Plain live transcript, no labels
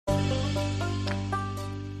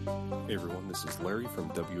Hey everyone, this is Larry from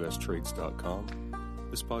WSTrades.com.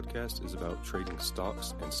 This podcast is about trading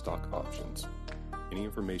stocks and stock options. Any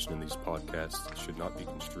information in these podcasts should not be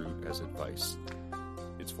construed as advice.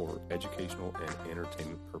 It's for educational and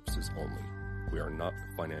entertainment purposes only. We are not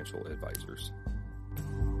financial advisors.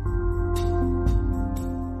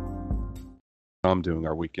 I'm doing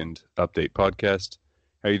our weekend update podcast.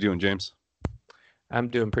 How you doing, James? I'm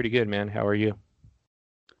doing pretty good, man. How are you?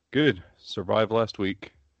 Good. Survived last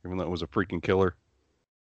week, even though it was a freaking killer.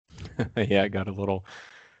 Yeah, I got a little...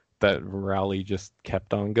 That rally just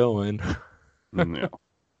kept on going. Yeah.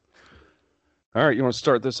 All right, you want to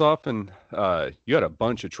start this off? And you had a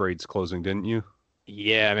bunch of trades closing, didn't you?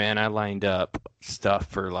 Yeah, man. I lined up stuff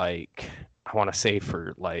for I want to say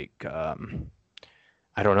for I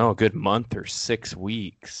don't know, a good month or 6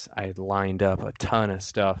 weeks. I had lined up a ton of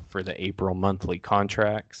stuff for the April monthly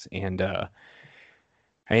contracts, and I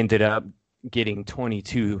ended up getting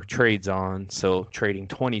 22 trades on, so trading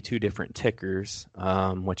 22 different tickers,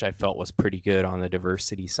 which I felt was pretty good on the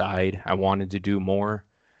diversity side. I wanted to do more,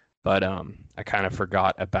 but I kind of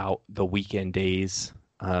forgot about the weekend days,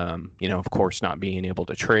 of course, not being able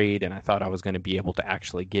to trade, and I thought I was going to be able to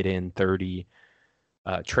actually get in 30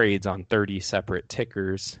 trades on 30 separate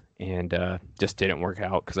tickers, and just didn't work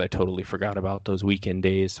out because I totally forgot about those weekend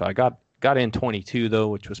days. So I got in 22 though,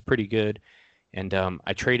 which was pretty good. And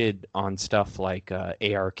I traded on stuff like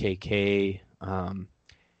ARKK,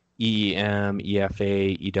 EEM,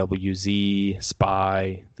 EFA, EWZ,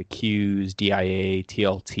 SPY, the Qs, DIA,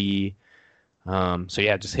 TLT. So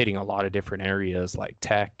yeah, just hitting a lot of different areas like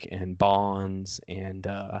tech and bonds and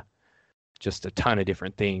just a ton of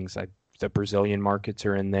different things. The Brazilian markets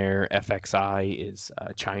are in there. FXI is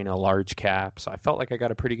China large cap. So I felt like I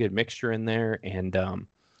got a pretty good mixture in there. And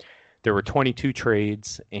there were 22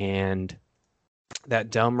 trades, and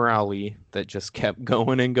that dumb rally that just kept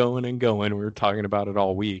going and going and going. We were talking about it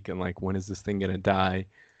all week and when is this thing going to die?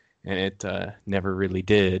 And it never really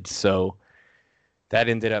did. So that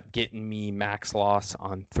ended up getting me max loss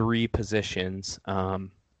on 3 positions.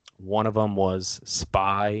 One of them was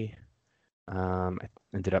SPY. I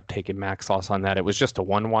ended up taking max loss on that. It was just a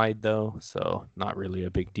 1 wide though, so not really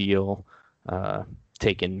a big deal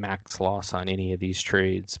taking max loss on any of these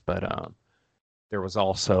trades. But there was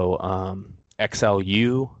also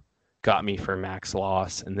XLU got me for max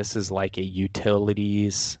loss, and this is like a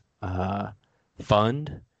utilities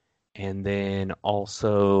fund. And then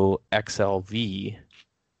also XLV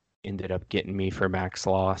ended up getting me for max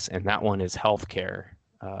loss, and that one is healthcare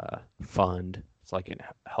fund. It's like a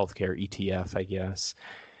healthcare ETF, I guess.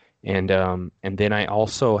 And then I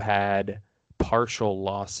also had partial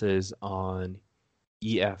losses on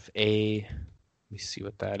EFA. Let me see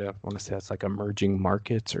what that is. I want to say that's like emerging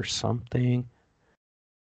markets or something.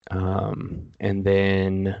 And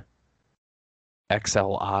then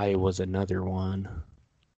XLI was another one,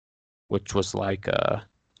 which was I guess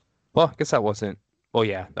that wasn't. Well,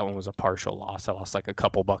 yeah, that one was a partial loss. I lost like a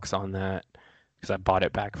couple bucks on that because I bought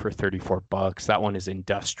it back for $34. That one is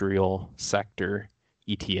industrial sector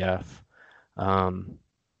ETF.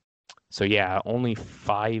 So yeah, only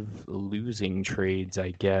 5 losing trades,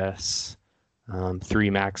 I guess. 3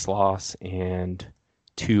 max loss and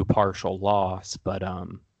 2 partial loss. But out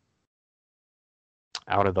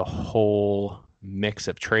of the whole mix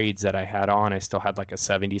of trades that I had on, I still had like a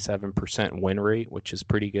 77% win rate, which is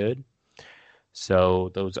pretty good. So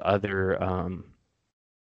those other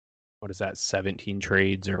 17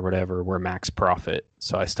 trades or whatever were max profit.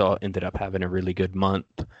 So I still ended up having a really good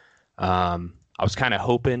month. I was kind of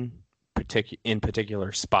hoping, in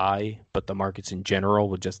particular SPY, but the markets in general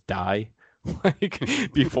would just die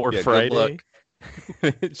before Friday.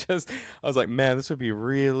 I was like, man, this would be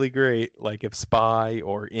really great. Like if SPY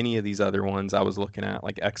or any of these other ones I was looking at,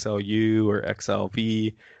 like XLU or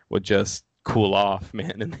XLV, would just cool off,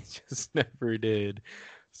 man, and they just never did.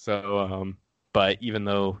 So, but even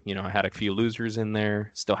though, I had a few losers in there,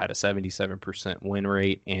 still had a 77% win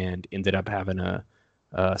rate and ended up having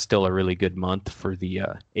still a really good month for the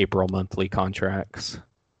April monthly contracts.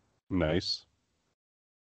 Nice.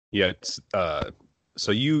 Yeah, it's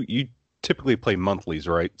so you typically play monthlies,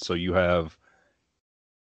 right? So you have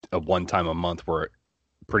a one time a month where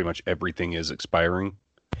pretty much everything is expiring.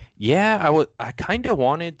 Yeah, I kind of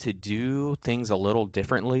wanted to do things a little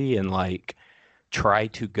differently and try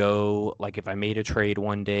to go, if I made a trade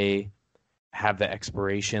one day, have the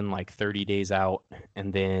expiration 30 days out,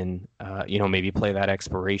 and then maybe play that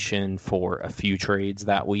expiration for a few trades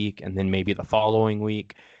that week, and then maybe the following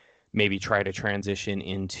week maybe try to transition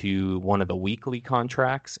into one of the weekly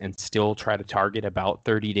contracts and still try to target about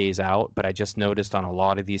 30 days out. But I just noticed on a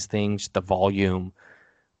lot of these things, the volume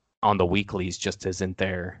on the weeklies just isn't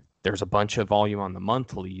there. There's a bunch of volume on the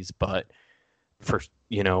monthlies, but for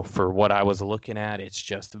what I was looking at, it's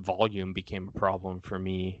just volume became a problem for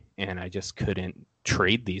me, and I just couldn't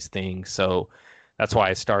trade these things. So that's why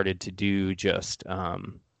I started to do just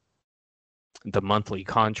the monthly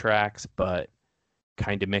contracts, but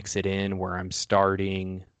kind of mix it in where I'm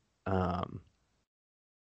starting, I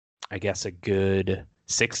guess, a good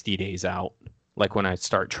 60 days out. Like when I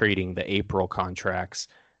start trading the April contracts,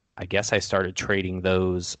 I guess I started trading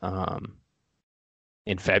those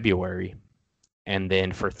in February. And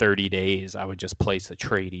then for 30 days, I would just place a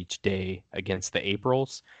trade each day against the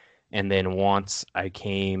Aprils. And then once I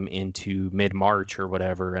came into mid-March or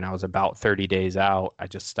whatever, and I was about 30 days out, I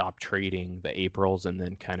just stopped trading the Aprils and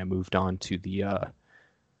then kind of moved on to the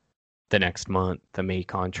next month, the May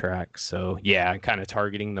contract. So yeah, I'm kind of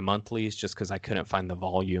targeting the monthlies just because I couldn't find the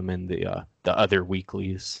volume in the other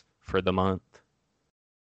weeklies for the month.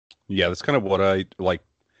 Yeah, that's kind of what I like.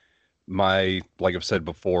 Like I've said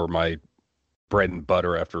before, my bread and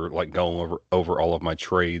butter after like going over all of my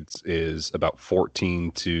trades is about 14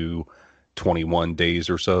 to 21 days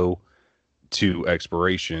or so to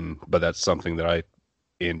expiration, but that's something that I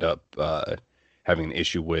end up having an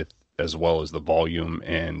issue with, as well as the volume.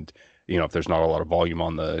 And if there's not a lot of volume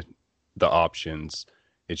on the options,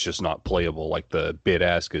 it's just not playable. Like the bid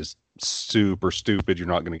ask is super stupid, you're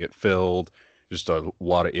not going to get filled, just a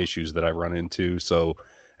lot of issues that I run into. So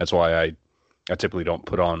that's why I typically don't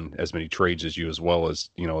put on as many trades as you, as well as,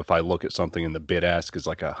 if I look at something and the bid ask is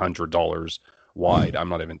like $100 wide, I'm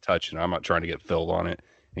not even touching it. I'm not trying to get filled on it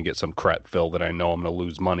and get some crap fill that I know I'm going to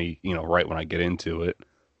lose money, right when I get into it.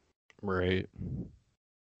 Right.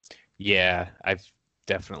 Yeah, I've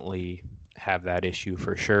definitely have that issue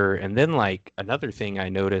for sure. And then like another thing I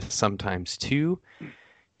notice sometimes too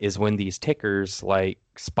is when these tickers like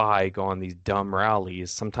SPY go on these dumb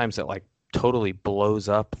rallies, sometimes it like totally blows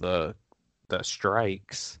up the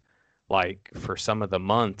strikes like for some of the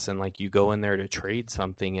months, and like you go in there to trade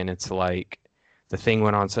something and it's like the thing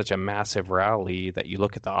went on such a massive rally that you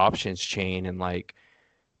look at the options chain and like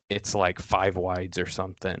it's like 5 wides or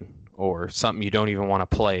something you don't even want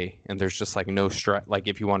to play, and there's just like no strike. Like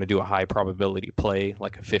if you want to do a high probability play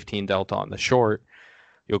like a 15 delta on the short,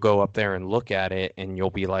 you'll go up there and look at it and you'll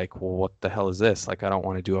be like, well, what the hell is this? Like I don't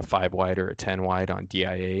want to do a 5 wide or a 10 wide on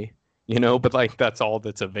DIA. But like that's all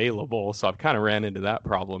that's available. So I've kind of ran into that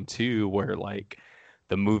problem too, where like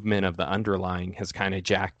the movement of the underlying has kind of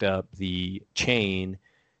jacked up the chain.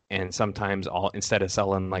 And sometimes instead of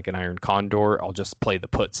selling like an iron condor, I'll just play the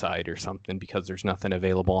put side or something because there's nothing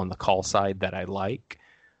available on the call side that I like.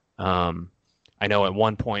 I know at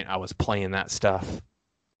one point I was playing that stuff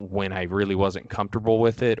when I really wasn't comfortable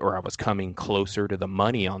with it, or I was coming closer to the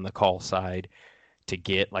money on the call side to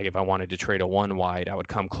get, like if I wanted to trade a 1 wide, I would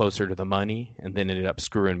come closer to the money and then ended up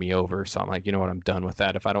screwing me over. So I'm like, you know what, I'm done with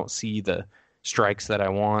that. If I don't see the strikes that I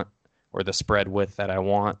want or the spread width that I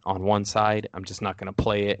want on one side, I'm just not going to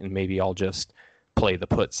play it. And maybe I'll just play the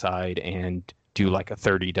put side and do like a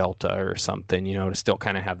 30 delta or something, to still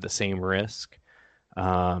kind of have the same risk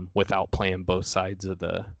without playing both sides of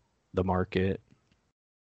the market.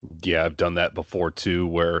 Yeah, I've done that before too,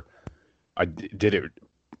 where I did it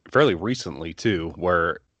fairly recently too,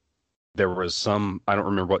 where there was I don't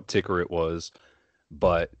remember what ticker it was,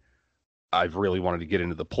 but I really wanted to get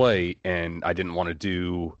into the play and I didn't want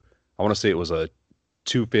to I want to say it was a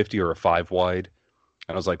 250 or a 5 wide.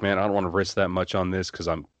 And I was like, man, I don't want to risk that much on this because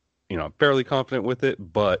I'm fairly confident with it,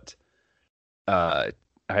 but I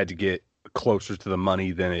had to get closer to the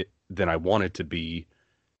money than I wanted to be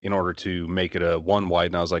in order to make it a 1 wide.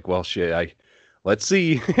 And I was like, well, shit, let's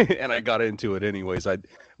see. And I got into it anyways. I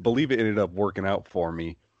believe it ended up working out for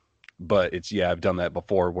me, but I've done that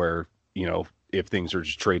before where, if things are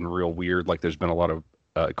just trading real weird, like there's been a lot of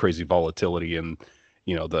crazy volatility and,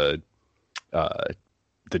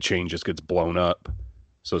 the chain just gets blown up.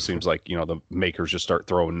 So it seems like, the makers just start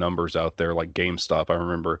throwing numbers out there like GameStop. I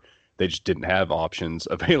remember they just didn't have options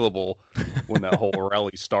available when that whole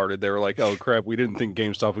rally started. They were like, oh crap, we didn't think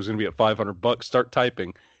GameStop was going to be at $500. Start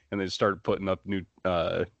typing. And they started putting up new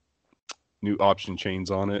option chains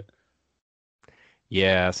on it.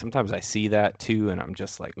 Yeah, sometimes I see that too, and I'm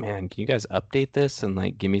just like, man, can you guys update this and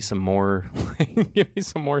like give me some more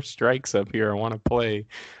strikes up here? I want to play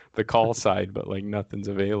the call side, but like nothing's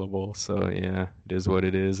available. So yeah, it is what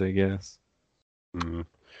it is, I guess. Mm-hmm.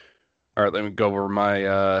 All right, let me go over my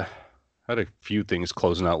I had a few things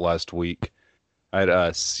closing out last week. I had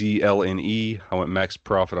CLNE. I went max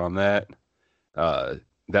profit on that.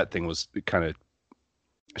 That thing was kind of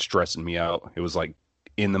stressing me out. It was like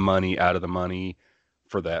in the money, out of the money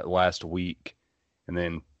for that last week. And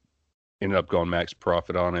then ended up going max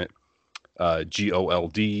profit on it.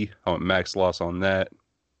 GOLD, I went max loss on that.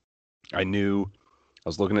 I knew I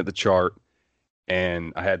was looking at the chart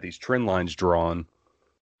and I had these trend lines drawn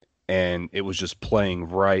and it was just playing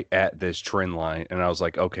right at this trend line. And I was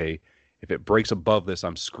like, okay, if it breaks above this,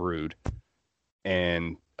 I'm screwed.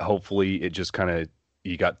 And hopefully it just kind of,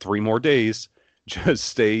 you got 3 more days, just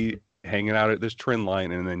stay hanging out at this trend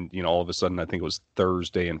line. And then, all of a sudden, I think it was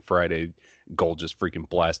Thursday and Friday, gold just freaking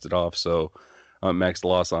blasted off. So max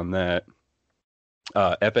loss on that.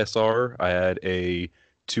 FSR, I had a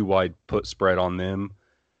 2-wide put spread on them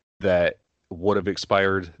that would have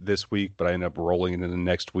expired this week, but I ended up rolling it into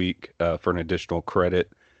next week for an additional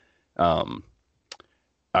credit. Why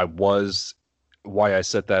I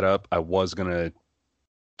set that up, I was going to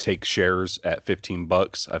take shares at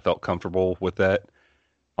 $15. I felt comfortable with that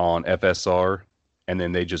on FSR, and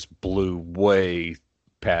then they just blew way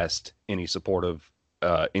past any support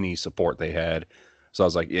they had. So I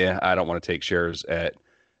was like, yeah, I don't want to take shares at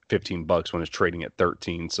 $15 when it's trading at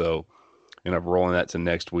 13. So end up rolling that to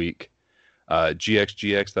next week.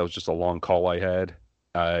 GXGX, that was just a long call I had.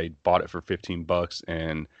 I bought it for $15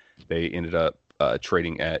 and they ended up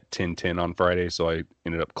trading at 10.10 on Friday. So I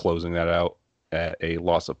ended up closing that out at a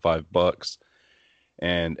loss of $5.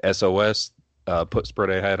 And SOS put spread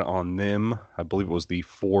I had on them, I believe it was the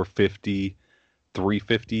 450,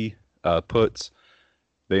 350 puts.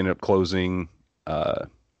 They ended up closing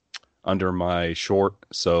under my short,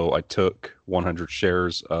 so I took 100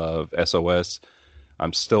 shares of SOS.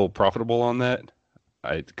 I'm still profitable on that.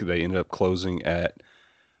 They ended up closing at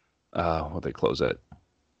what they close at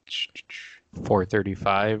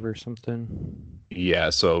 435 or something. Yeah,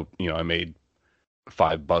 so I made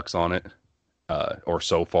 $5 on it, or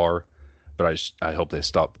so far, but I hope they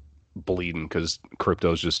stop bleeding because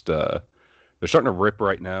crypto's just they're starting to rip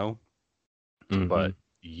right now. Mm-hmm. But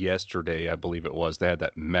yesterday, I believe it was, they had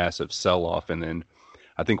that massive sell-off, and then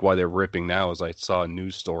I think why they're ripping now is I saw a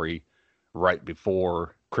news story right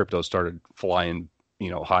before crypto started flying,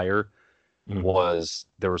 higher, was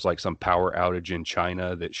there was like some power outage in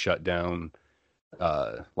China that shut down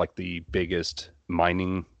like the biggest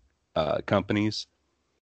mining companies.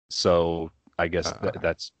 So I guess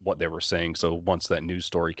that's what they were saying. So once that news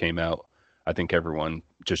story came out, I think everyone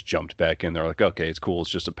just jumped back in. They're like, okay, it's cool.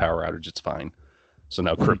 It's just a power outage. It's fine. So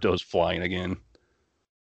now crypto's flying again.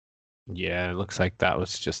 Yeah, it looks like that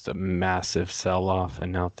was just a massive sell-off,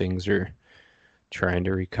 and now things are trying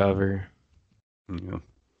to recover.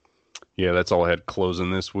 Yeah, that's all I had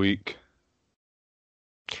closing this week.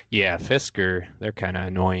 Yeah, Fisker, they're kind of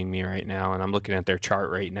annoying me right now, and I'm looking at their chart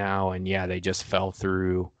right now, and yeah, they just fell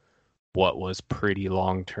through what was pretty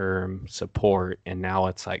long-term support, and now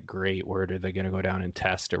it's like, great, where are they going to go down and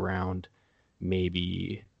test around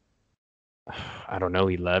maybe, I don't know,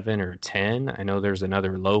 11 or 10? I know there's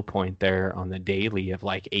another low point there on the daily of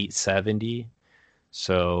like 870.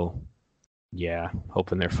 So yeah,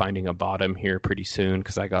 hoping they're finding a bottom here pretty soon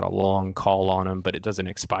because I got a long call on them, but it doesn't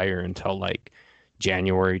expire until like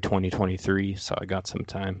January 2023. So I got some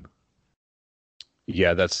time.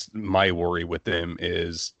 Yeah, that's my worry with them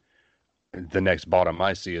is the next bottom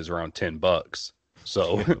I see is around $10.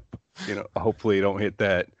 So, hopefully you don't hit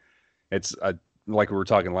that. It's like we were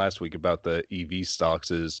talking last week about the EV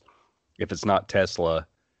stocks is if it's not Tesla,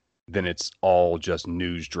 then it's all just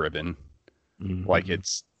news driven. Mm-hmm. Like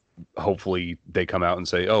it's hopefully they come out and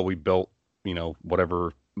say, oh, we built,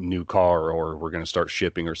 whatever new car, or we're going to start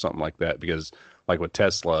shipping or something like that. Because like with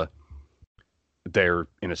Tesla, they're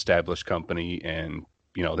an established company and,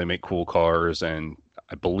 they make cool cars. And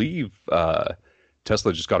I believe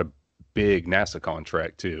Tesla just got a big NASA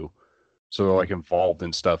contract too. So they're like involved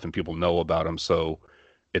in stuff and people know about them. So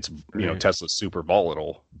it's, Tesla's super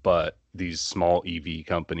volatile, but these small EV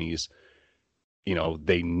companies,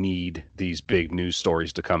 they need these big news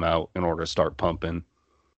stories to come out in order to start pumping.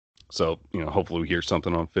 So, hopefully we hear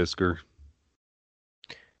something on Fisker.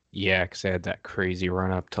 Yeah, because I had that crazy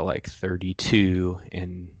run up to like 32.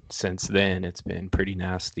 And since then, it's been pretty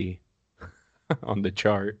nasty on the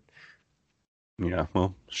chart. Yeah,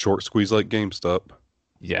 well, short squeeze like GameStop.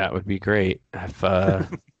 Yeah, it would be great.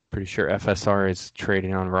 Pretty sure FSR is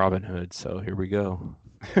trading on Robinhood, so here we go.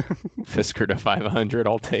 Fisker to 500,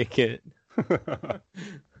 I'll take it.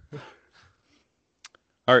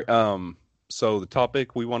 All right. So the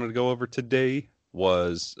topic we wanted to go over today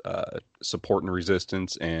was support and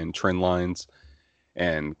resistance and trend lines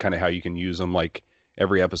and kind of how you can use them. Like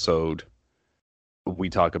every episode, we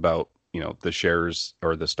talk about, the shares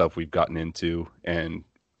or the stuff we've gotten into, and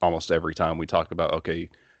almost every time we talk about, okay,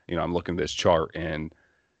 I'm looking at this chart and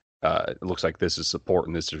it looks like this is support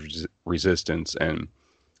and this is resistance. And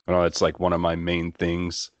I know it's like one of my main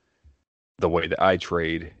things. The way that I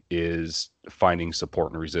trade is finding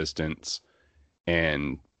support and resistance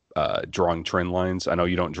and drawing trend lines. I know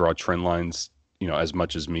you don't draw trend lines, as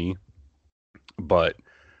much as me, but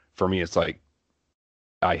for me, it's like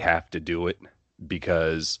I have to do it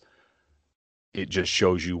because it just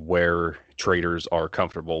shows you where traders are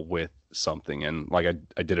comfortable with something. And like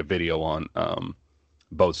I did a video on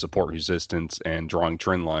both support resistance and drawing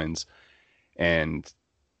trend lines, and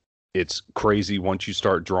it's crazy once you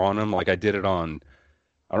start drawing them. Like I did it on,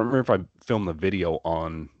 I don't remember if I filmed the video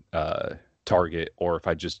on Target or if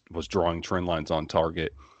I just was drawing trend lines on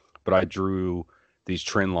Target, but I drew these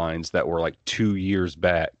trend lines that were like 2 years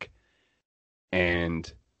back,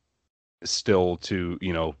 and still 2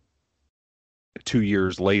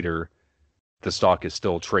 years later, the stock is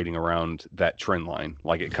still trading around that trend line.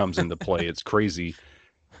 Like it comes into play. It's crazy.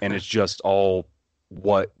 And it's just all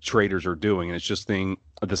what traders are doing. And it's just the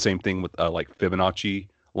same thing with like Fibonacci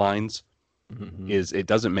lines. Is it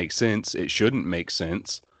doesn't make sense. It shouldn't make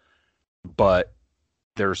sense. But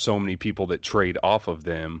there are so many people that trade off of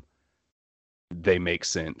them. They make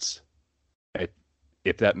sense.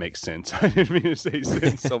 If that makes sense. I didn't mean to say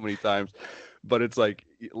sense so many times. But it's like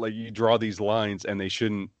you draw these lines and they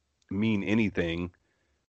shouldn't mean anything.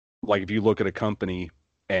 Like if you look at a company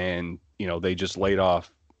and, they just laid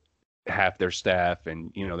off half their staff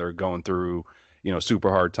and, they're going through, super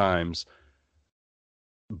hard times,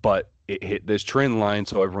 but it hit this trend line.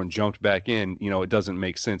 So everyone jumped back in, it doesn't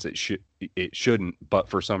make sense. It shouldn't, but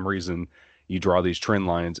for some reason you draw these trend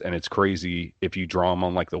lines and it's crazy if you draw them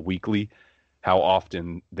on like the weekly, how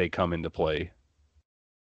often they come into play.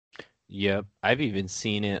 Yep. I've even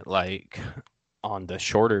seen it like on the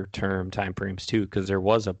shorter term time frames too, because there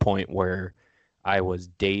was a point where I was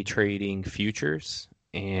day trading futures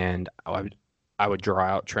and I would draw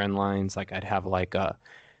out trend lines. Like I'd have like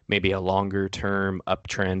maybe a longer term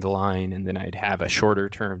uptrend line, and then I'd have a shorter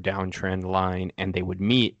term downtrend line, and they would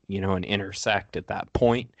meet, and intersect at that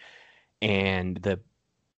point. And the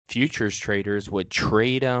futures traders would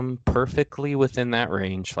trade them perfectly within that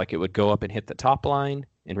range. Like it would go up and hit the top line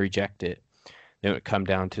and reject it. Then it would come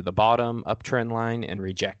down to the bottom uptrend line and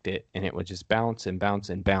reject it. And it would just bounce and bounce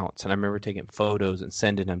and bounce. And I remember taking photos and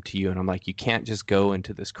sending them to you. And I'm like, you can't just go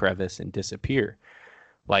into this crevice and disappear.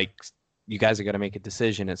 Like, you guys are going to make a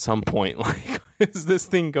decision at some point. Like, is this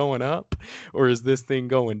thing going up or is this thing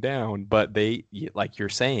going down? But like you're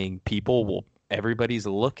saying, everybody's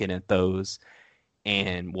looking at those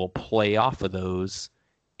and will play off of those.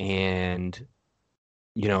 And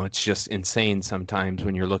it's just insane sometimes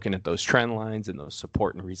when you're looking at those trend lines and those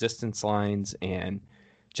support and resistance lines, and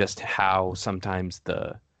just how sometimes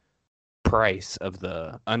the price of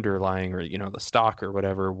the underlying or the stock or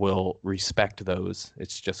whatever will respect those.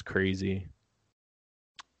 It's just crazy.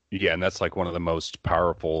 Yeah, and that's like one of the most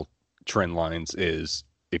powerful trend lines is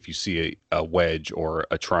if you see a wedge or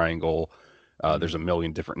a triangle. There's a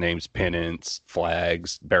million different names: pennants,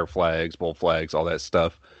 flags, bear flags, bull flags, all that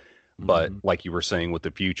stuff. But like you were saying with the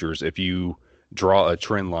futures, if you draw a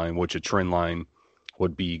trend line, which a trend line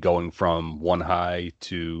would be going from one high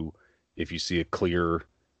to, if you see a clear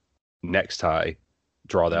next high,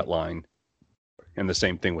 draw that line. And the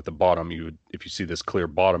same thing with the bottom. If you see this clear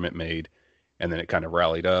bottom it made, and then it kind of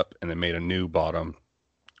rallied up and then made a new bottom,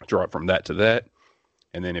 draw it from that to that.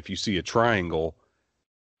 And then if you see a triangle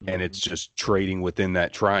and it's just trading within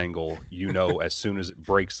that triangle, as soon as it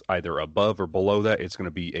breaks either above or below that, it's going to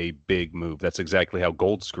be a big move. That's exactly how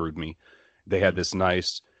gold screwed me. They had this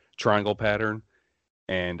nice triangle pattern,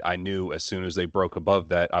 and I knew as soon as they broke above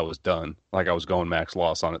that, I was done. Like I was going max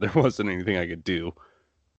loss on it. There wasn't anything I could do.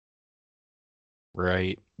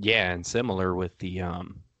 Right. Yeah, and similar with the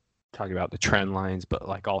talking about the trend lines, but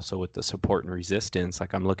like also with the support and resistance.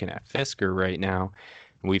 Like I'm looking at Fisker right now.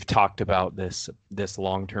 We've talked about this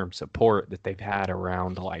long-term support that they've had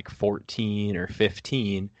around like 14 or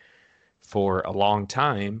 15 for a long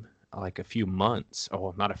time, like a few months.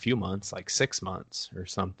 Oh, not a few months, like 6 months or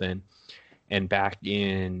something. And back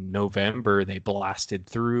in November, they blasted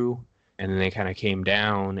through, and then they kind of came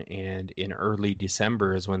down. And in early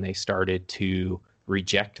December is when they started to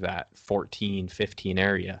reject that 14, 15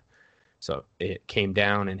 area. So it came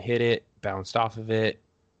down and hit it, bounced off of it,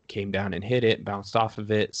 came down and hit it, bounced off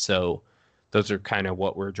of it. So those are kind of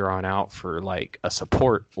what we're drawing out for like a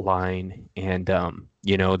support line. And,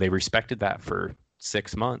 they respected that for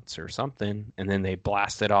 6 months or something. And then they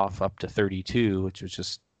blasted off up to 32, which was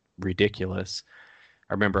just ridiculous.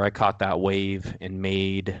 I remember I caught that wave and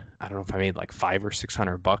I don't know if I made like $500 or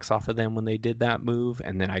 $600 off of them when they did that move.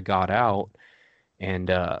 And then I got out, and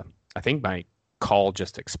I think my call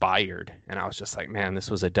just expired, and I was just like, man,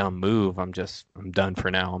 this was a dumb move. I'm done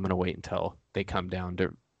for now. I'm gonna wait until they come down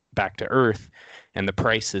to back to earth, and the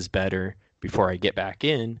price is better before I get back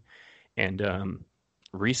in. And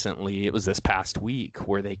recently, it was this past week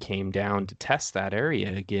where they came down to test that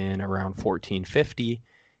area again around 1450,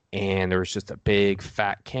 and there was just a big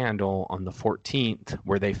fat candle on the 14th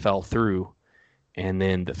where they fell through, and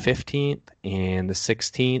then the 15th and the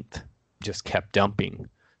 16th just kept dumping.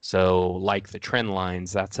 So like the trend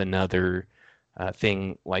lines, that's another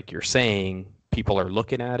thing, like you're saying, people are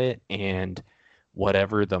looking at it, and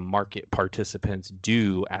whatever the market participants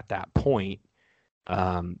do at that point,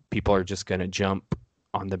 people are just going to jump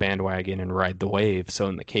on the bandwagon and ride the wave. So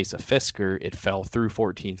in the case of Fisker, it fell through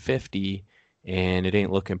 1450 and it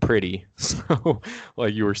ain't looking pretty. So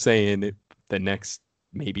like you were saying, the next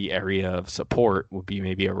maybe area of support would be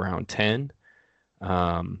maybe around 10.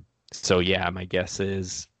 So yeah, my guess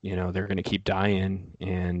is, they're going to keep dying,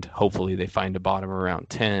 and hopefully they find a bottom around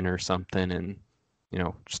 10 or something, and,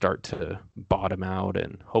 start to bottom out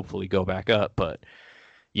and hopefully go back up. But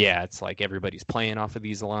yeah, it's like everybody's playing off of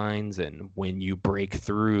these lines, and when you break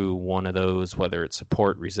through one of those, whether it's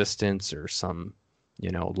support, resistance, or some,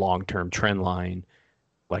 long-term trend line,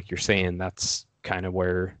 like you're saying, that's kind of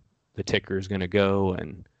where the ticker is going to go,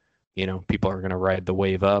 and people are going to ride the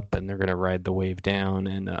wave up and they're going to ride the wave down.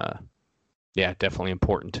 And yeah, definitely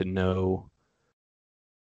important to know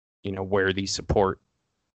where these support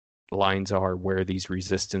lines are, where these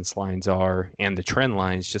resistance lines are, and the trend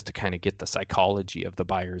lines, just to kind of get the psychology of the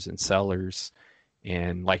buyers and sellers,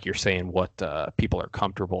 and like you're saying, what people are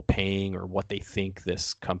comfortable paying, or what they think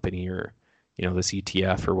this company or this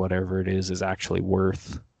ETF or whatever it is actually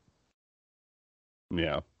worth.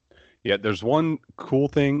 Yeah. There's one cool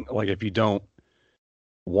thing, like if you don't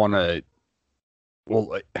want to,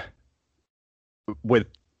 with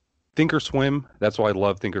Thinkorswim, that's why I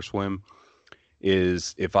love Thinkorswim,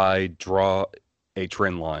 is if I draw a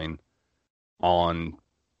trend line on,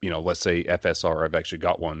 let's say FSR, I've actually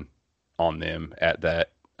got one on them at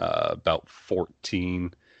that about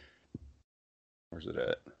 14, where's it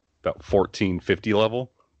at? About 1450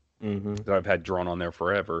 level that I've had drawn on there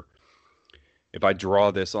forever. If I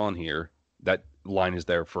draw this on here, that line is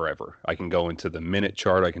there forever. I can go into the minute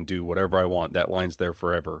chart. I can do whatever I want. That line's there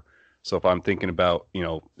forever. So if I'm thinking about,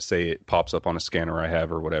 say it pops up on a scanner I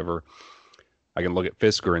have or whatever, I can look at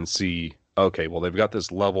Fisker and see, okay, well, they've got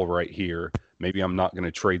this level right here. Maybe I'm not going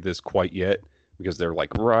to trade this quite yet because they're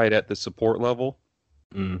like right at the support level,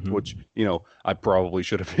 which, I probably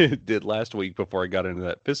should have did last week before I got into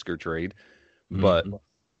that Fisker trade. But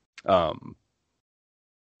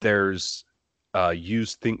there's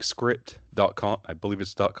usethinkscript.com, I believe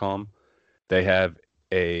it's .com. They have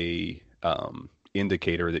a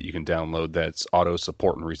indicator that you can download that's auto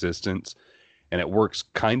support and resistance, and it works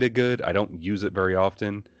kind of good. I don't use it very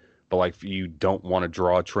often, but like if you don't want to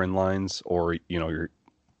draw trend lines, or you're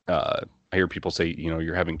I hear people say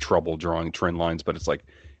you're having trouble drawing trend lines, but it's like,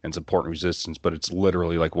 and support and resistance, but it's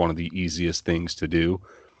literally like one of the easiest things to do.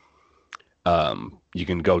 You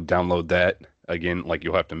can go download that. Again, like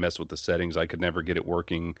you'll have to mess with the settings. I could never get it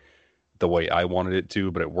working the way I wanted it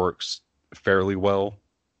to, but it works fairly well.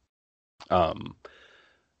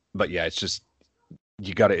 But yeah, it's just,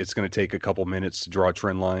 it's going to take a couple minutes to draw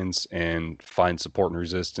trend lines and find support and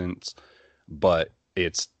resistance. But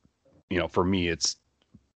it's, for me,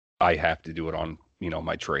 I have to do it on,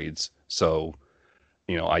 my trades. So,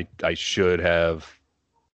 I should have,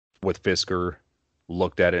 with Fisker,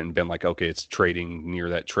 looked at it and been like, okay, it's trading near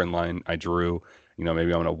that trend line I drew. Maybe I'm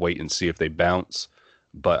going to wait and see if they bounce.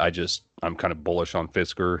 But I'm kind of bullish on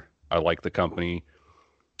Fisker. I like the company.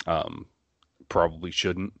 Probably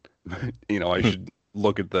shouldn't. I should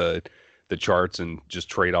look at the charts and just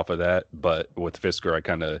trade off of that. But with Fisker, I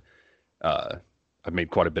kind of I've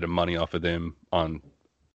made quite a bit of money off of them on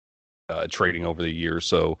trading over the years.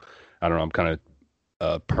 So I don't know. I'm kind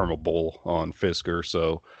of perma bull on Fisker.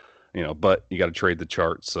 So but you got to trade the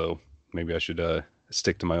charts. So maybe I should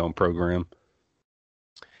stick to my own program.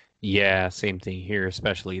 Yeah, same thing here.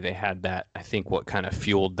 Especially they had that. I think what kind of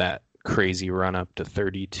fueled that crazy run up to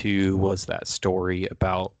 32 was that story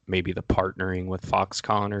about maybe the partnering with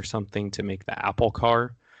Foxconn or something to make the Apple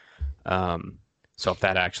car. So if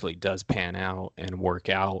that actually does pan out and work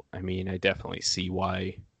out, I mean, I definitely see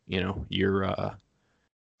why, you're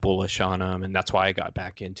bullish on them. And that's why I got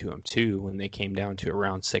back into them too. When they came down to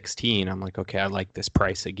around 16, I'm like, okay, I like this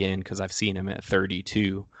price again, because I've seen them at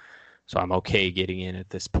 32. So I'm okay getting in at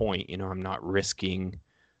this point. I'm not risking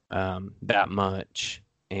that much.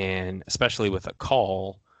 And especially with a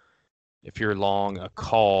call, if you're long a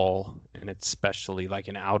call, and it's especially like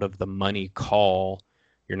an out of the money call,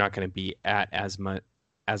 you're not going to be at as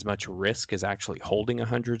much risk as actually holding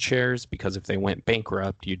 100 shares, because if they went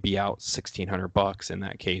bankrupt, you'd be out $1,600 in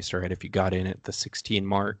that case, right? If you got in at the 16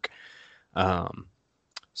 mark.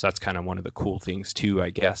 So that's kind of one of the cool things too, I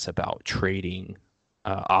guess, about trading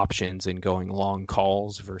options and going long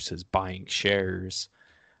calls versus buying shares.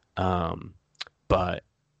 But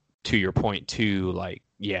to your point too, like,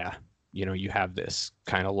 yeah, you have this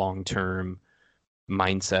kind of long-term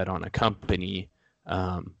mindset on a company.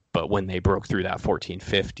 But when they broke through that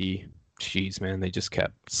 1450, geez, man, they just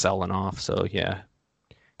kept selling off. So yeah,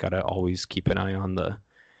 got to always keep an eye on the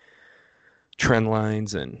trend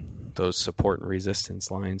lines and those support and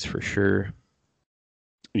resistance lines for sure.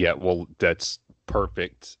 Yeah, well, that's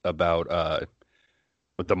perfect about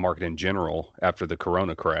the market in general. After the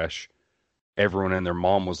Corona crash, everyone and their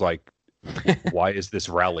mom was like, why is this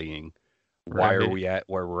rallying? Why are we at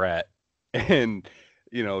where we're at? And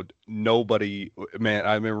nobody, man,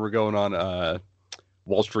 I remember going on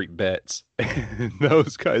Wall Street Bets, and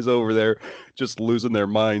those guys over there just losing their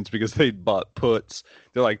minds because they'd bought puts.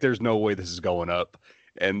 They're like, there's no way this is going up.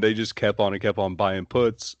 And they just kept on and kept on buying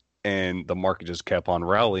puts, and the market just kept on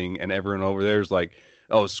rallying. And everyone over there is like,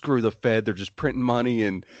 oh, screw the Fed. They're just printing money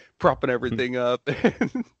and propping everything up.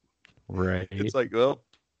 Right. It's like, well,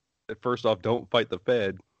 first off, don't fight the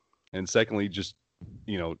Fed. And secondly, just,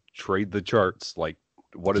 trade the charts. Like,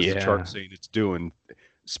 what is the chart saying it's doing?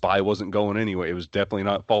 SPY wasn't going anyway. It was definitely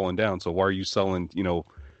not falling down. So why are you selling,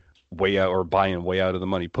 way out or buying way out of the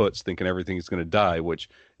money puts, thinking everything is going to die, which,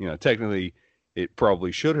 technically it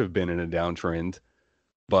probably should have been in a downtrend,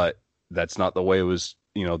 but that's not the way it was,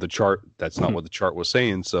 the chart. That's not what the chart was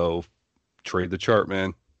saying. So trade the chart,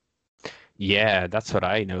 man. Yeah, that's what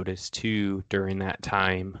I noticed too during that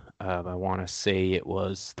time. I want to say it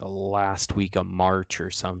was the last week of March or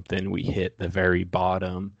something. We hit the very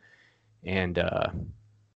bottom, and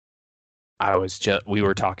we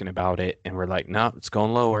were talking about it, and we're like, no, it's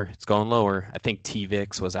going lower. It's going lower. I think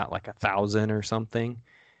TVIX was at like 1,000 or something,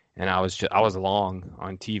 and I was long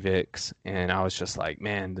on TVIX, and I was just like,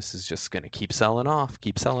 man, this is just gonna keep selling off.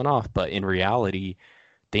 But in reality,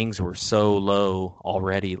 things were so low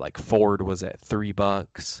already. Like Ford was at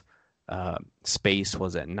 $3, Space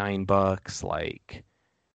was at $9. Like,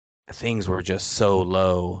 things were just so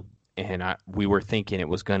low, and we were thinking it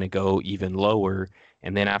was going to go even lower.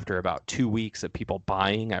 And then after about 2 weeks of people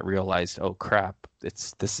buying, I realized, oh crap,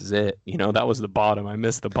 this is it. That was the bottom. I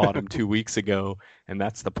missed the bottom 2 weeks ago, and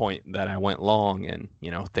that's the point that I went long. And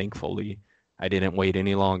thankfully, I didn't wait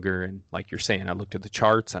any longer. And like you're saying, I looked at the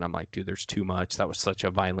charts and I'm like, dude, there's too much. That was such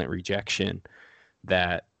a violent rejection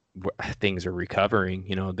that things are recovering.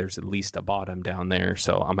 There's at least a bottom down there.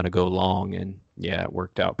 So I'm going to go long. And yeah, it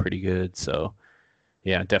worked out pretty good. So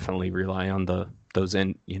yeah, definitely rely on those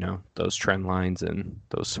trend lines and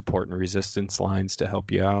those support and resistance lines to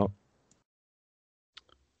help you out.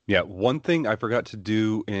 Yeah, one thing I forgot to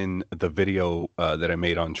do in the video that I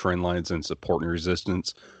made on trend lines and support and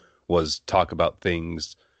resistance was talk about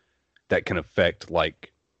things that can affect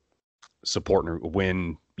like support.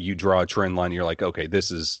 When you draw a trend line, you're like, okay, this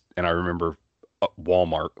is, and I remember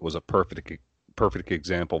Walmart was a perfect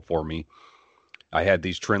example for me. I had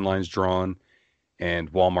these trend lines drawn, and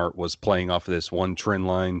Walmart was playing off of this one trend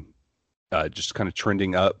line, just kind of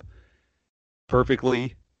trending up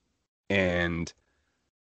perfectly. And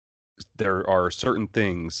there are certain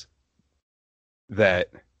things that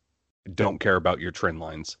don't care about your trend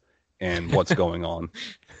lines and what's going on.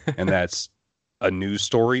 And that's a news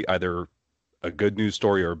story, either a good news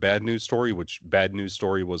story or a bad news story, which bad news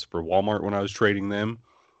story was for Walmart when I was trading them.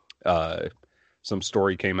 Some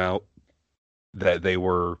story came out that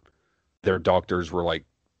their doctors were like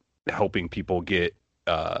helping people get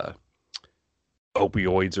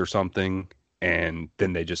opioids or something. And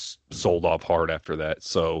then they just sold off hard after that.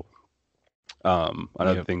 So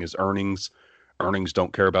another thing is earnings. Earnings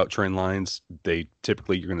don't care about trend lines. You're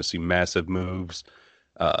going to see massive moves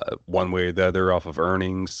one way or the other off of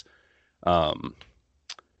earnings. God,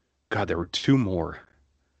 there were two more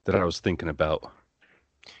that I was thinking about.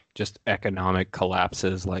 Just economic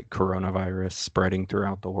collapses like coronavirus spreading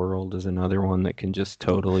throughout the world is another one that can just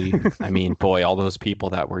totally, I mean, boy, all those people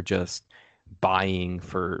that were just buying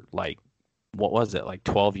for like, what was it, like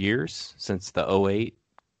 12 years since the 2008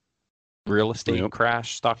 real estate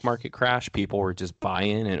crash, stock market crash, people were just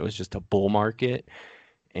buying, and it was just a bull market.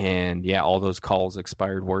 And yeah, all those calls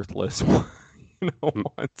expired worthless.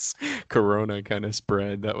 Once Corona kind of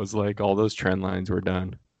spread, that was like all those trend lines were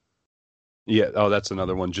done. Yeah. Oh, that's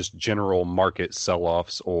another one. Just general market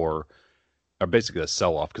sell-offs or or basically a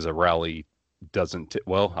sell-off because a rally doesn't.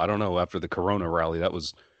 Well, I don't know. After the Corona rally, that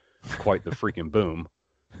was quite the freaking boom.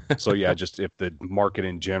 So yeah, just if the market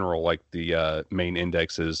in general, like the main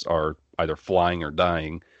indexes, are either flying or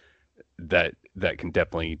dying, that can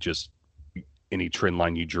definitely just any trend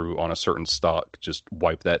line you drew on a certain stock, just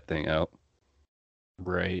wipe that thing out.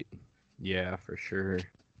 Right. Yeah, for sure.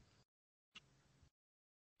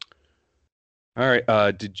 All right.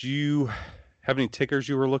 Did you have any tickers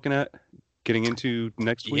you were looking at getting into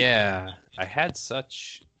next week? Yeah, I had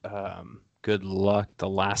such good luck the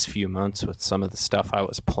last few months with some of the stuff I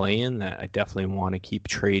was playing that I definitely want to keep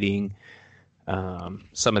trading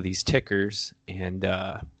some of these tickers, and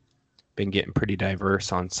been getting pretty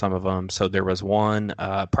diverse on some of them. So there was one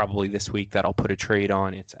probably this week that I'll put a trade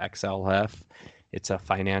on. It's XLF. It's a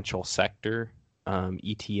financial sector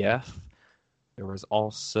ETF. There was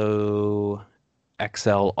also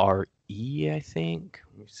XLRE, I think.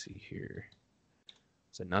 Let me see here.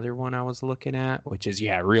 It's another one I was looking at, which is,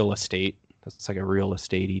 real estate. That's like a real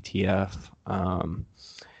estate ETF. And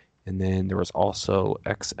then there was also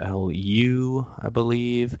XLU, I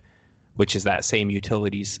believe, which is that same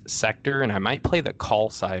utilities sector. And I might play the call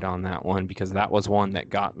side on that one because that was one that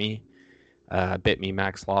got me, bit me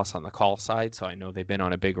max loss on the call side. So I know they've been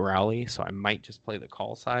on a big rally. So I might just play the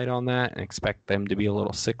call side on that and expect them to be a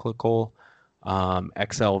little cyclical.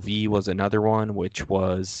 XLV was another one, which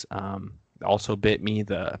was also bit me,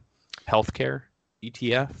 the healthcare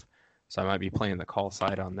ETF. So I might be playing the call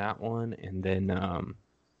side on that one. And then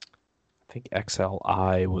I think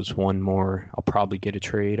XLI was one more I'll probably get a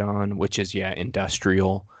trade on, which is,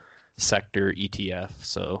 industrial sector ETF.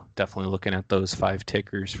 So definitely looking at those 5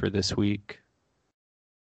 tickers for this week.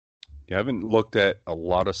 Yeah, I haven't looked at a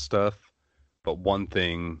lot of stuff, but one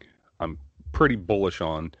thing I'm pretty bearish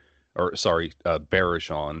on,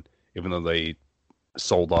 even though they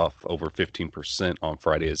sold off over 15% on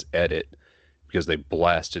Friday, is Edit, because they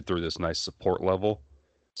blasted through this nice support level.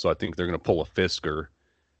 So I think they're going to pull a Fisker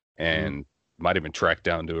and might even track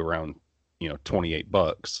down to around,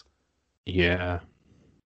 $28. Yeah.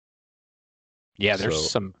 Yeah, there's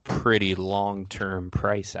some pretty long-term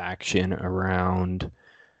price action around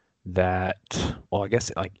that. Well, I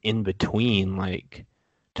guess like in between like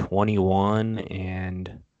 21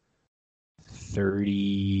 and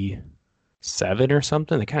 37 or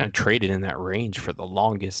something. They kind of traded in that range for the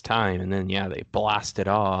longest time, and then they blasted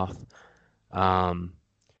off.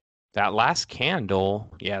 That last candle,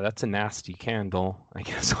 that's a nasty candle, I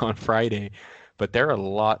guess, on Friday. But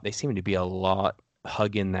they seem to be a lot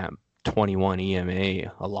hugging that 21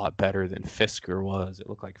 EMA a lot better than Fisker was. It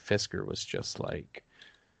looked like Fisker was just like,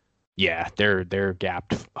 they're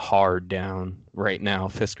gapped hard down right now.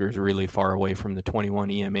 Fisker's really far away from the 21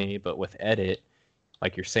 EMA, but with Edit,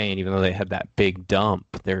 like you're saying, even though they had that big dump,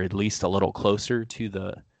 they're at least a little closer to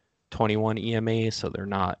the 21 EMA, so they're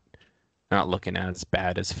not looking as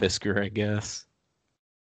bad as Fisker, I guess.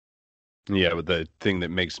 Yeah, but the thing that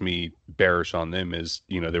makes me bearish on them is,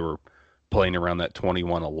 they were playing around that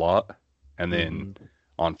 21 a lot. And then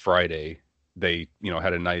on Friday, they,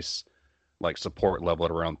 had a nice like support level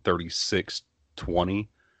at around 36.20.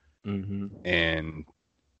 And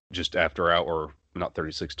just after or not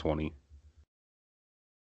 36.20.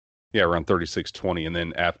 Yeah, around 36.20. And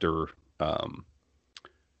then after on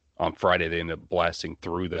Friday, they ended up blasting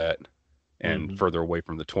through that and further away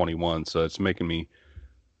from the 21. So it's making me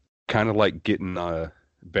kind of like getting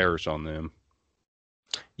bearish on them.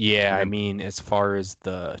 Yeah, I mean, as far as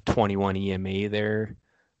the 21 EMA there,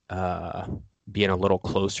 being a little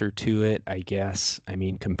closer to it, I guess. I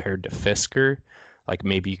mean, compared to Fisker, like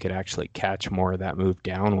maybe you could actually catch more of that move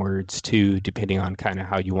downwards too, depending on kind of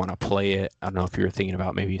how you want to play it. I don't know if you were thinking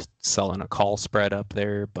about maybe selling a call spread up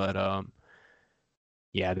there, but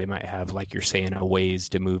they might have, like you're saying, a ways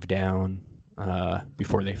to move down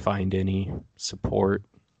before they find any support.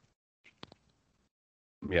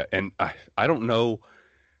 Yeah, and I don't know.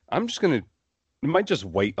 I'm just going to might just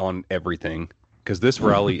wait on everything because this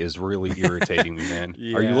rally is really irritating me, man.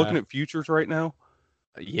 Yeah. Are you looking at futures right now?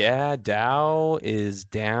 Yeah, Dow is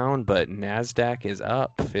down, but NASDAQ is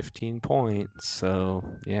up 15 points. So,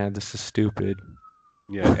 this is stupid.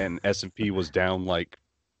 Yeah, and S&P was down like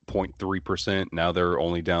 0.3%. Now they're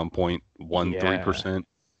only down 0.13%.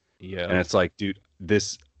 Yeah. And it's like, dude,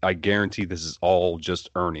 I guarantee this is all just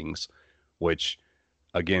earnings, which,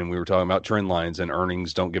 again, we were talking about trend lines, and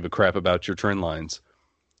earnings don't give a crap about your trend lines.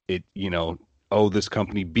 This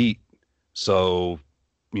company beat, so,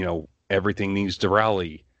 everything needs to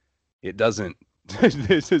rally. It doesn't.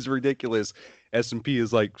 This is ridiculous. S&P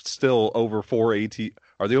is like still over 4 AT.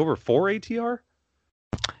 Are they over 4 ATR?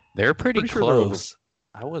 They're pretty close.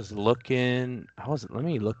 I was looking. Let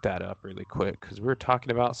me look that up really quick because we were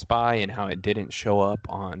talking about SPY and how it didn't show up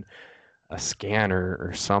on a scanner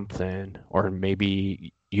or something, or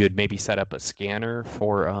maybe you had maybe set up a scanner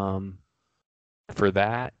for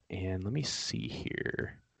that. And let me see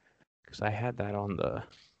here because I had that on the.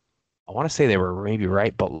 I want to say they were maybe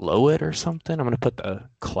right below it or something. I'm going to put the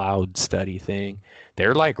cloud study thing.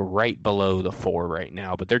 They're like right below the 4 right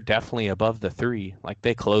now, but they're definitely above the 3. Like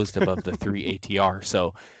they closed above the 3 ATR.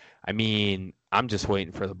 So, I mean, I'm just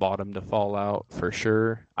waiting for the bottom to fall out for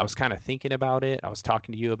sure. I was kind of thinking about it. I was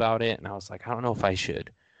talking to you about it, and I was like, I don't know if I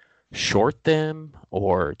should short them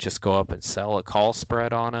or just go up and sell a call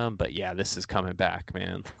spread on them. But yeah, this is coming back,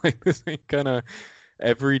 man. Like this ain't gonna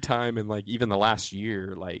every time in like even the last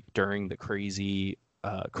year, like during the crazy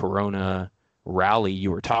Corona rally you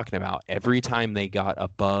were talking about, every time they got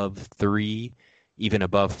above 3, even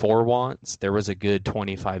above 4 wants, there was a good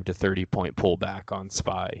 25 to 30 point pullback on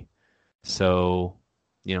SPY. So,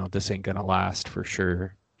 this ain't gonna last for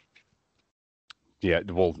sure. Yeah,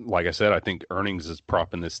 well, like I said, I think earnings is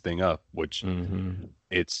propping this thing up, which Mm-hmm.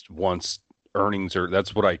 it's once earnings are,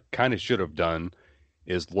 that's what I kind of should have done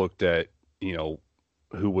is looked at,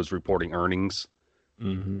 who was reporting earnings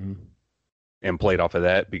Mm-hmm. and played off of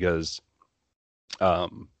that because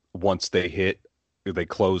once they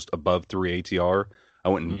closed above 3 ATR, I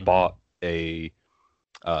went and Mm-hmm. bought a,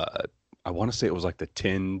 I want to say it was like the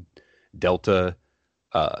 10 Delta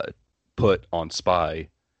put on SPY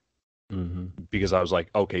Mm-hmm. because I was like,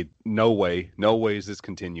 okay, no way is this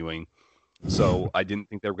continuing. So I didn't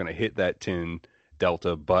think they were going to hit that 10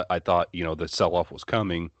 Delta, but I thought, the sell-off was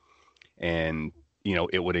coming and,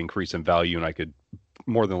 it would increase in value and I could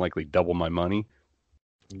more than likely double my money.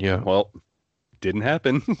 Yeah. Well, didn't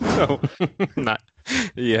happen. So Not,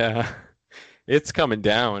 yeah. It's coming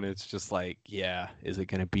down. It's just like, yeah, is it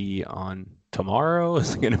going to be on tomorrow?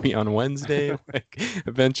 Is it going to be on Wednesday? Like,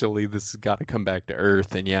 eventually, this has got to come back to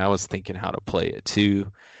earth. And yeah, I was thinking how to play it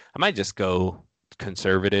too. I might just go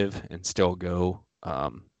conservative and still go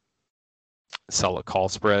sell a call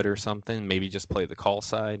spread or something. Maybe just play the call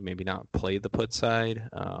side. Maybe not play the put side.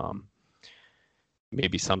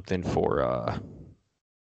 Maybe something for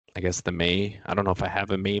I guess the May. I don't know if I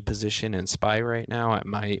have a May position in SPY right now. I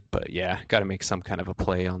might, but yeah, got to make some kind of a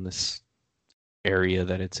play on this area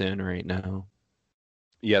that it's in right now.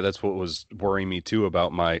 yeah, that's what was worrying me too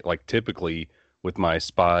about my, like typically with my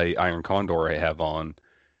SPY Iron Condor I have on,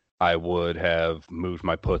 I would have moved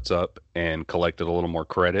my puts up and collected a little more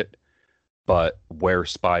credit. But where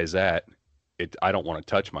SPY's at, I don't want to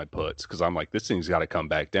touch my puts because I'm like, this thing's got to come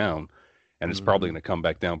back down. And it's probably Mm-hmm. going to come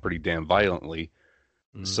back down pretty damn violently.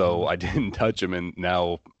 So Mm-hmm. I didn't touch them. And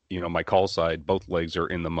now, my call side, both legs are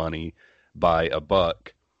in the money by $1.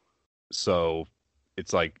 So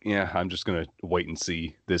it's like, yeah, I'm just going to wait and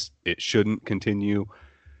see this. It shouldn't continue.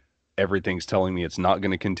 Everything's telling me it's not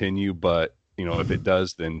going to continue, but if it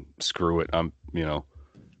does, then screw it.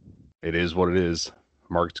 It is what it is.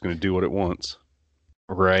 Market's going to do what it wants.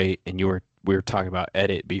 Right, and we were talking about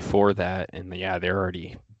edit before that, and yeah, they're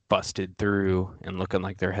already busted through and looking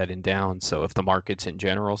like they're heading down. So if the markets in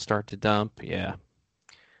general start to dump, yeah,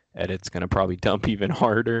 edit's gonna probably dump even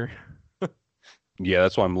harder. Yeah,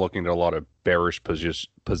 that's why I'm looking at a lot of bearish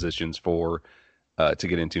positions for to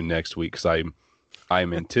get into next week because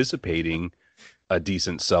I'm anticipating a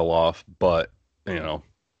decent sell off, but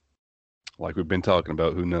like we've been talking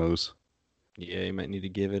about, who knows? Yeah, you might need to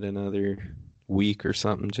give it another week or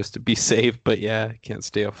something just to be safe. But yeah, can't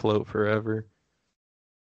stay afloat forever.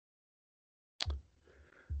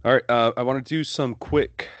 All right, I want to do some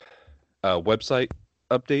quick website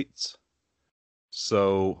updates.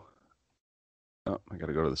 So, I got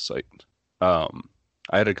to go to the site. I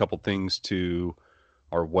had a couple things to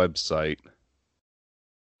our website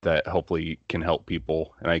that hopefully can help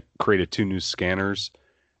people, and I created 2 new scanners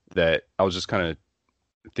that I was just kind of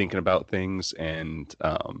thinking about things and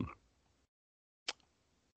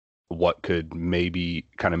what could maybe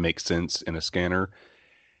kind of make sense in a scanner.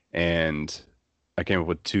 And I came up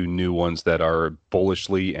with 2 new ones that are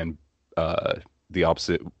bullishly, and the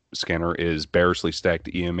opposite scanner is bearishly stacked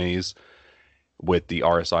EMAs with the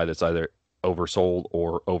RSI that's either oversold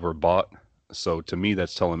or overbought. So to me,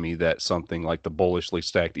 that's telling me that something like the bullishly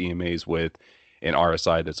stacked EMAs with an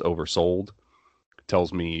RSI that's oversold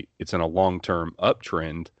tells me it's in a long-term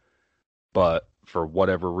uptrend, but for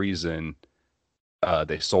whatever reason,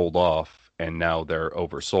 they sold off and now they're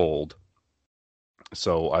oversold.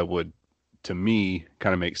 So I would, to me,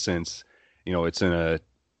 kind of make sense. It's in a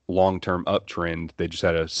long-term uptrend. They just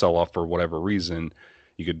had a sell-off for whatever reason.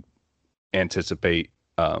 You could anticipate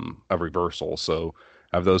a reversal. So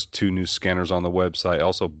I have those 2 new scanners on the website. I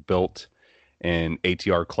also built an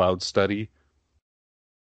ATR cloud study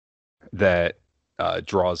that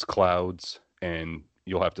draws clouds, and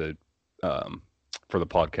you'll have to, for the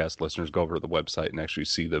podcast listeners, go over to the website and actually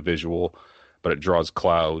see the visual, but it draws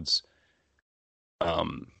clouds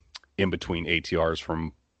in between ATRs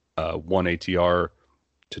from 1 ATR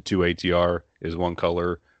to 2 ATR is one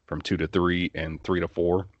color, from 2 to 3 and 3 to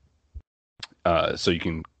 4. So you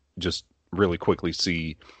can just really quickly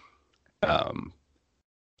see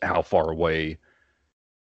how far away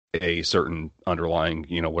a certain underlying,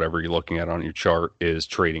 whatever you're looking at on your chart is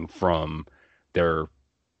trading from their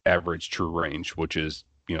average true range, which is,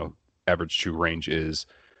 average true range is,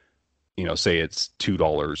 say it's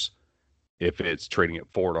 $2. If it's trading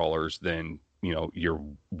at $4, then, you're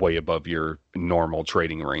way above your normal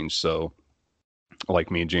trading range. So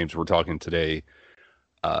like me and James were talking today,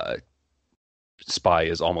 SPY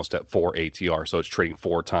is almost at 4 ATR. So it's trading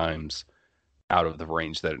 4 times out of the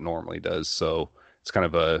range that it normally does. So it's kind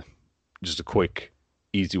of just a quick,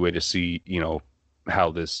 easy way to see,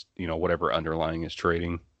 how this, whatever underlying is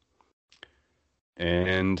trading.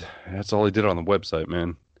 And that's all I did on the website,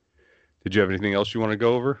 man. Did you have anything else you want to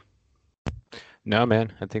go over? No,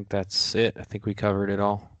 man. I think that's it. I think we covered it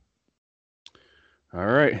all. All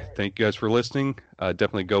right. Thank you guys for listening.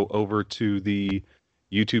 Definitely go over to the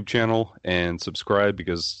YouTube channel and subscribe,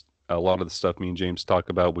 because a lot of the stuff me and James talk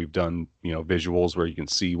about, we've done, visuals where you can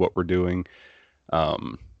see what we're doing.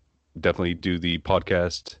 Definitely do the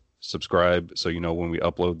podcast, subscribe, so when we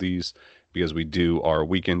upload these, because we do our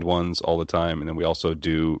weekend ones all the time, and then we also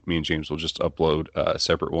do, me and James will just upload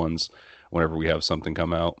separate ones whenever we have something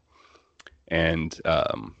come out. And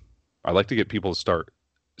I'd like to get people to start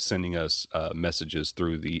sending us messages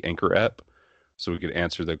through the Anchor app, so we could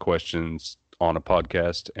answer their questions on a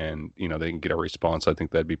podcast, and they can get a response. I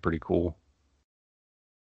think that'd be pretty cool.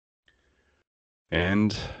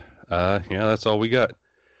 And that's all we got.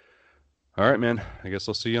 All right, man. I guess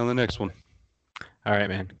I'll see you on the next one. All right,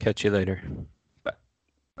 man. Catch you later.